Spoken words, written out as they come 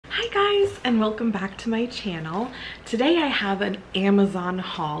Guys, and welcome back to my channel. Today I have an Amazon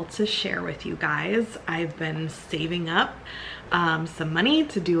haul to share with you guys. I've been saving up some money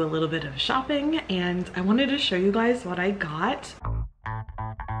to do a little bit of shopping, and I wanted to show you guys what I got.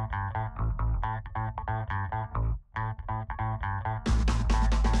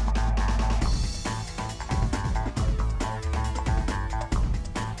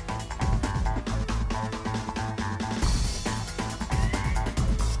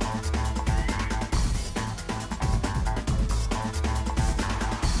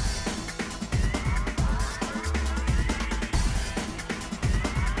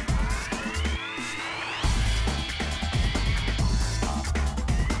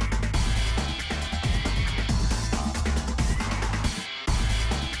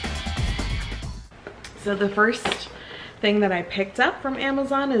 So the first thing that I picked up from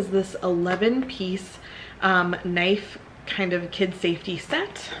Amazon is this 11-piece knife kind of kid safety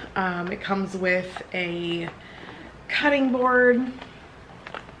set. It comes with a cutting board,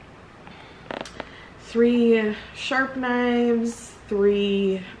 3 sharp knives,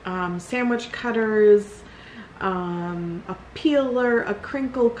 3 sandwich cutters, a peeler, a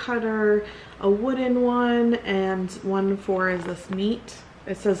crinkle cutter, a wooden one, and one for is this meat.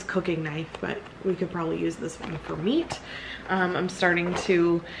 It says cooking knife, but we could probably use this one for meat. I'm starting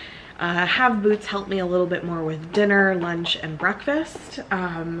to have Boots help me a little bit more with dinner, lunch, and breakfast.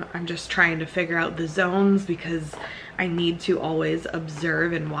 I'm just trying to figure out the zones because I need to always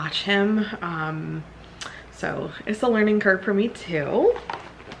observe and watch him. So it's a learning curve for me too.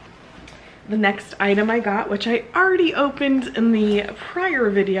 The next item I got, which I already opened in the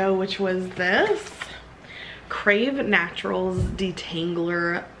prior video, which was this Crave Naturals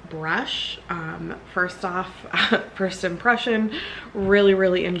Detangler brush. First off, first impression,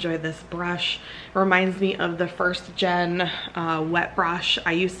 really enjoyed this brush. Reminds me of the first gen wet brush.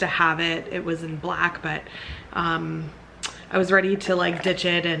 I used to have it. It was in black, but I was ready to like ditch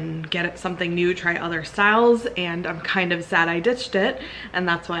it and get it something new, try other styles, and I'm kind of sad I ditched it, and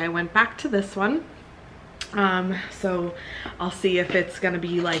that's why I went back to this one. So I'll see if it's gonna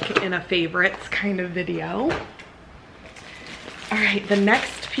be like in a favorites kind of video. All right, the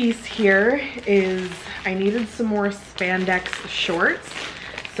next piece here is I needed some more spandex shorts.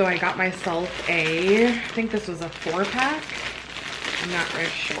 So I got myself I think this was a 4-pack. I'm not really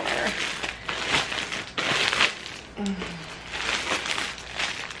sure.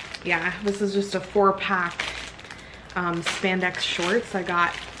 Yeah, this is just a 4-pack spandex shorts. I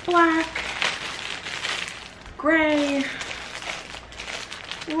got black, gray,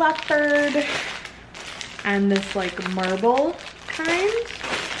 leopard, and this like marble kind.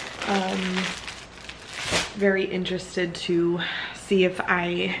 Very interested to see if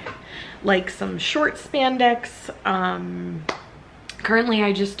I like some short spandex. Currently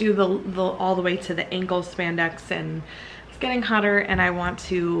I just do the all the way to the ankle spandex, and it's getting hotter, and I want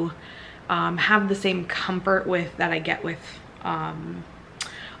to have the same comfort with that I get with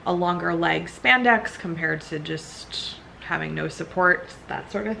a longer leg spandex compared to just having no support,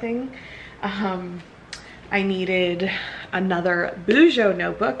 that sort of thing. I needed another Bujo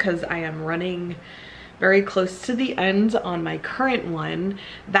notebook because I am running very close to the end on my current one.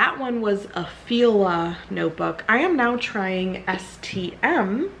 That one was a Fila notebook. I am now trying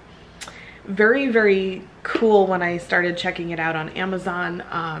STM. Very cool when I started checking it out on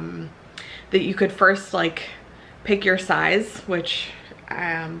Amazon, that you could first like pick your size, which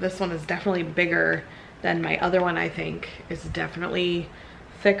this one is definitely bigger than my other one. I think is definitely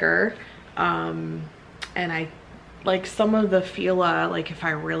thicker. And I like some of the Fila, like if I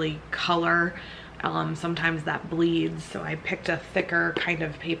really color, sometimes that bleeds. So I picked a thicker kind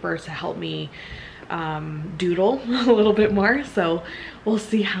of paper to help me doodle a little bit more. So we'll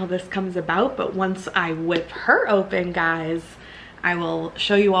see how this comes about. But once I whip her open, guys, I will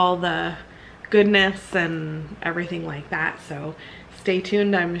show you all the goodness and everything like that. So stay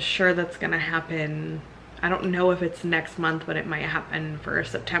tuned. I'm sure that's gonna happen. I don't know if it's next month, but it might happen for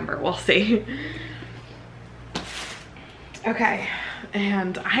September. We'll see. Okay,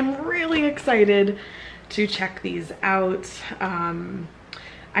 and I'm really excited to check these out.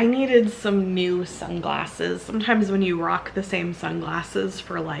 I needed some new sunglasses. Sometimes when you rock the same sunglasses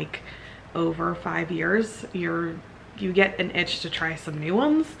for like over 5 years, you get an itch to try some new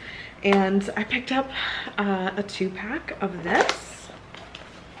ones. And I picked up a 2-pack of this.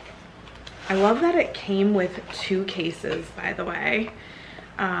 I love that it came with 2 cases, by the way.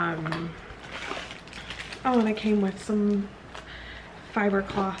 Oh, and it came with some fiber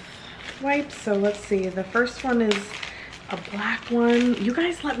cloth wipes. So let's see, the first one is a black one. You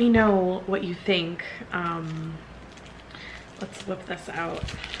guys let me know what you think. Let's whip this out.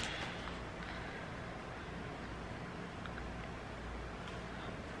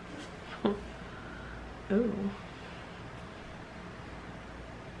 Oh.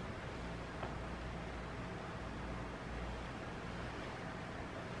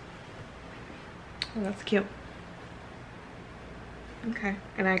 Oh, that's cute. Okay,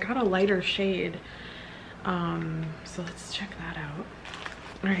 and I got a lighter shade. So let's check that out.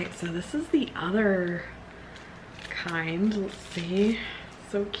 All right, so this is the other kind. Let's see.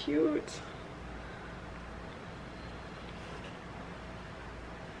 So cute.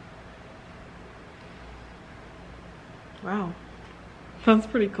 Wow. That's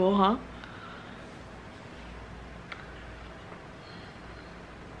pretty cool, huh?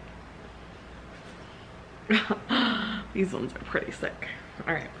 These ones are pretty sick.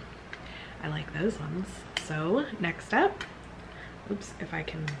 All right, I like those ones. So next up, oops, if I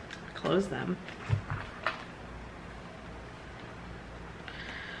can close them.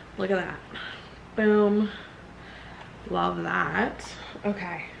 Look at that. Boom. Love that.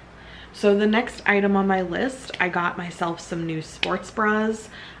 Okay. So the next item on my list, I got myself some new sports bras.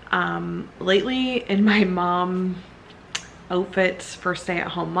 Lately in my mom outfit for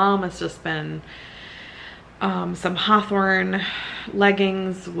stay-at-home mom, it's just been some Hawthorne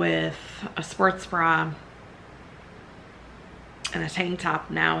leggings with a sports bra and a tank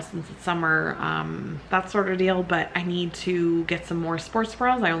top now since it's summer, that sort of deal. But I need to get some more sports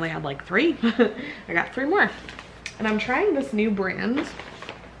bras. I only had like 3. I got 3 more. And I'm trying this new brand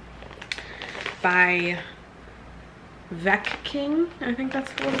by Vec King, I think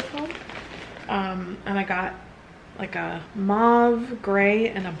that's what it's called. And I got like a mauve, gray,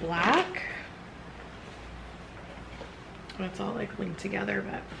 and a black. It's all like linked together,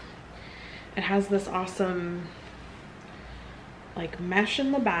 but it has this awesome like mesh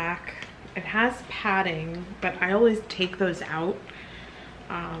in the back. It has padding, but I always take those out.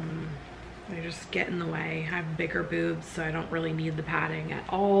 They just get in the way. I have bigger boobs, so I don't really need the padding at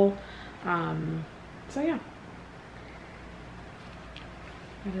all. So yeah,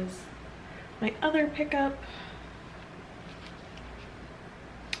 that is my other pickup.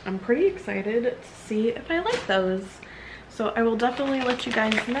 I'm pretty excited to see if I like those. So I will definitely let you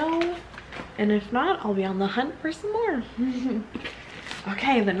guys know. And if not, I'll be on the hunt for some more.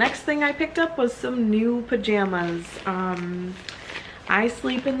 Okay, the next thing I picked up was some new pajamas. I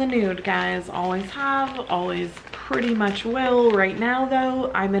sleep in the nude, guys. Always have, always pretty much will. Right now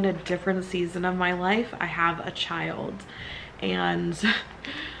though, I'm in a different season of my life. I have a child, and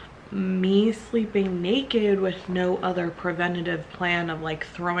me sleeping naked with no other preventative plan of like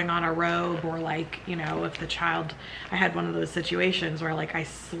throwing on a robe, or like, you know, if the child, I had one of those situations where like I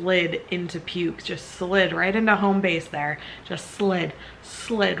slid into puke, just slid right into home base there, just slid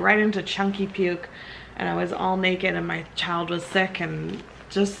right into chunky puke, and I was all naked and my child was sick. And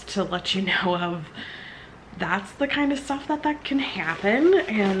just to let you know of, that's the kind of stuff that can happen.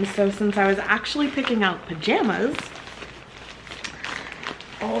 And so since I was actually picking out pajamas,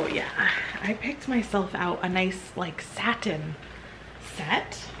 oh yeah, I picked myself out a nice like satin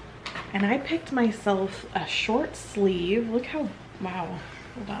set, and I picked myself a short sleeve. Look how, wow,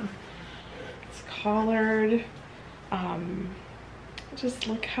 hold on, it's collared. Just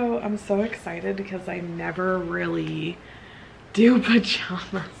look how, I'm so excited because I never really do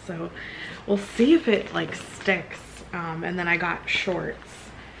pajamas, so we'll see if it like sticks. And then I got shorts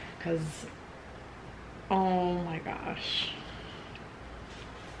because, oh my gosh,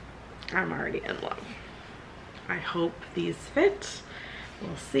 I'm already in love. I hope these fit.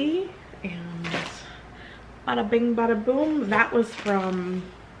 We'll see. And bada bing, bada boom. That was from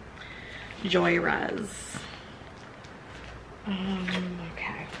Joyrez.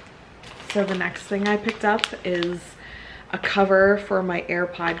 Okay. So the next thing I picked up is a cover for my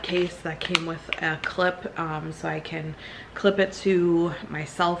AirPod case that came with a clip, so I can clip it to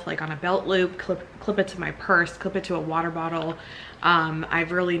myself like on a belt loop, clip it to my purse, clip it to a water bottle.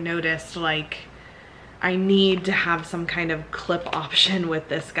 I've really noticed like I need to have some kind of clip option with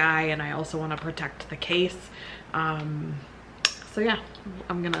this guy, and I also want to protect the case. So yeah,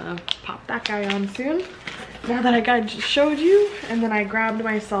 I'm gonna pop that guy on soon now that I showed you. And then I grabbed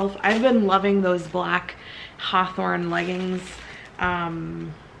myself, I've been loving those black Hawthorne leggings.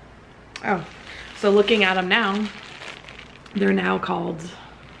 Oh, so looking at them now, they're now called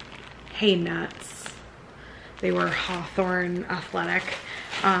Hey Nuts. They were Hawthorne Athletic.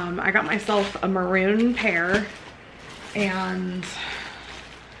 I got myself a maroon pair and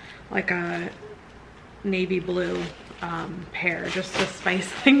like a navy blue pair, just to spice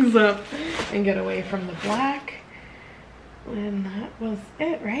things up and get away from the black. And that was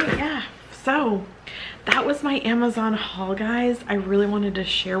it, right? Yeah. So that was my Amazon haul, guys. I really wanted to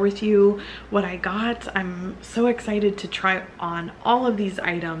share with you what I got. I'm so excited to try on all of these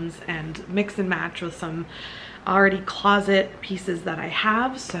items and mix and match with some already closet pieces that I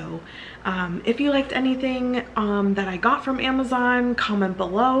have. So if you liked anything that I got from Amazon, comment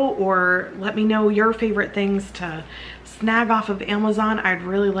below or let me know your favorite things to snag off of Amazon. I'd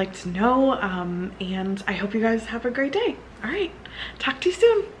really like to know, and I hope you guys have a great day. All right, talk to you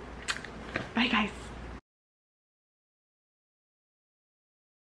soon. Bye, guys.